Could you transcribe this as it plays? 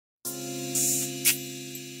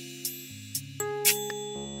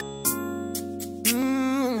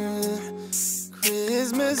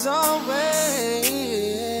as always.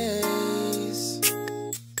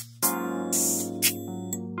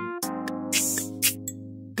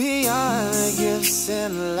 Beyond the gifts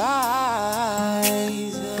and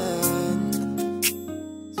lies,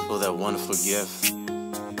 for that wonderful gift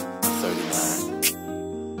of 39.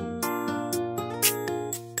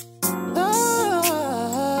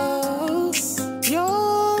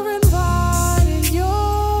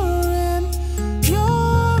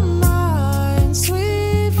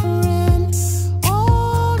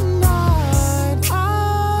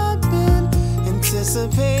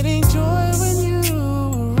 Anticipating joy when you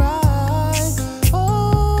arrive.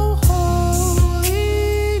 Oh,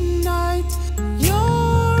 holy night,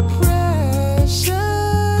 your precious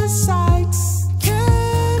sight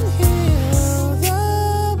can heal the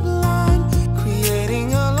blind,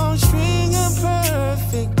 creating a long string of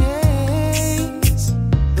perfect days.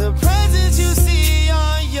 The presents you see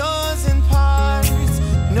are yours in parts.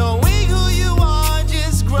 Knowing who you are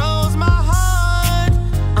just grows my heart.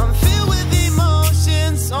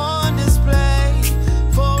 On display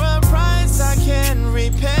for a price I can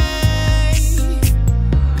repay.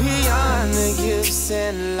 Beyond the gifts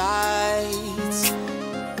and lights,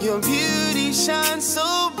 your beauty shines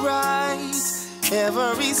so bright.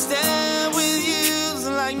 Every step with you's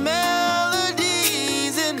like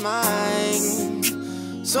melodies in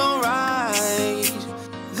mine. So right,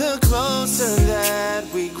 the closer that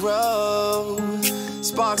we grow,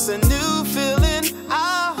 sparks a new feeling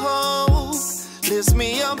I hope. Lifts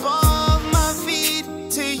me up off my feet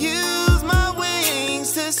to use my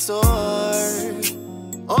wings to soar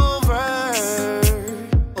over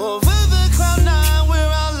the cloud nine where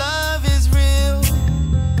our love is real,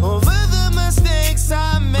 over the mistakes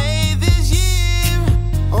I made this year,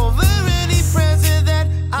 over any present that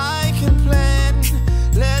I can plan.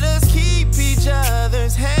 Let us keep each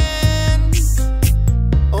other's hand,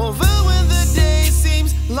 over when the day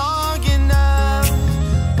seems long enough,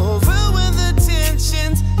 over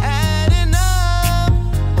adding up,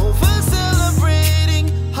 over celebrating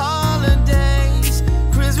holidays.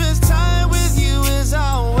 Christmas time with you is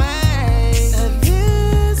our way. At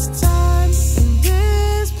this time, in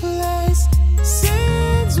this place,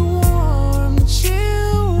 sends warm,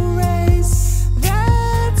 chill rays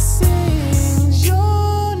that sings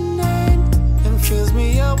your name and fills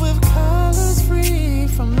me up with colors free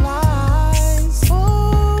from lies.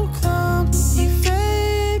 Oh, come, ye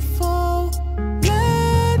faithful.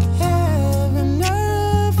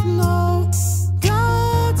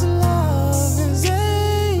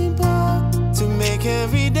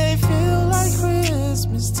 Every day feel like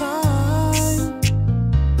Christmas time.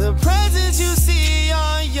 The presents you see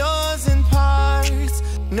are yours in parts.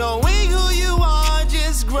 Knowing who you are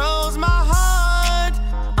just grows my heart.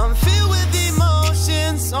 I'm filled with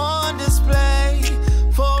emotions on display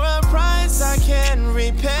for a price I can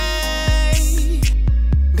repay.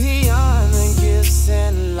 Beyond the gifts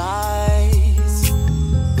and lights,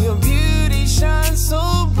 your beauty shines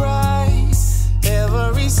so bright.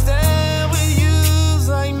 Every step with you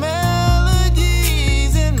like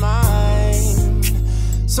melodies in mine.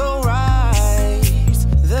 So right,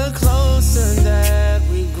 the closer that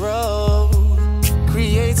we grow,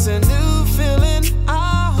 creates a new feeling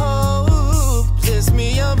I hope. Lifts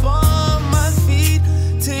me up on my feet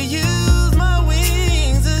to use my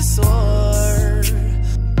wings to soar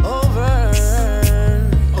over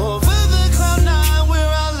the cloud nine where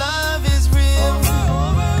our love is real,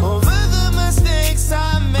 over the mistakes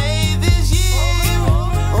I made this year,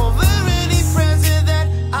 over any present that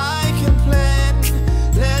I can plan.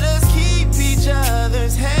 Let us keep each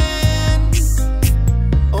other's hand,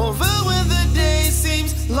 over when the day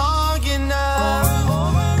seems long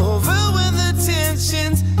enough, over when the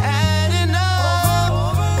tension's adding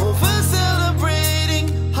up, over celebrating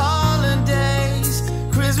holidays.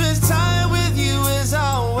 Christmas time with you is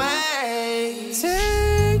our way.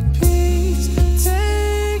 Take peace,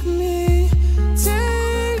 take me,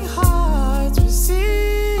 take hearts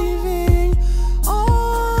receiving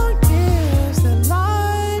all gifts that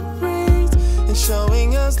life brings, and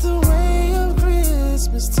showing us the way of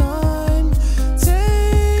Christmas time.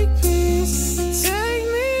 Take peace, take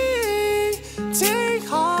me, take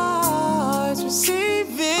hearts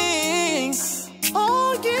receiving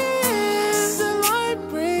all gifts that life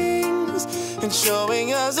brings, and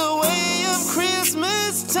showing us a way of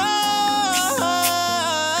Christmas time.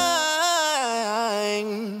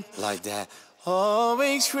 Like that.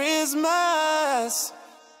 Always Christmas,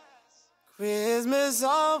 Christmas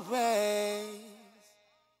always.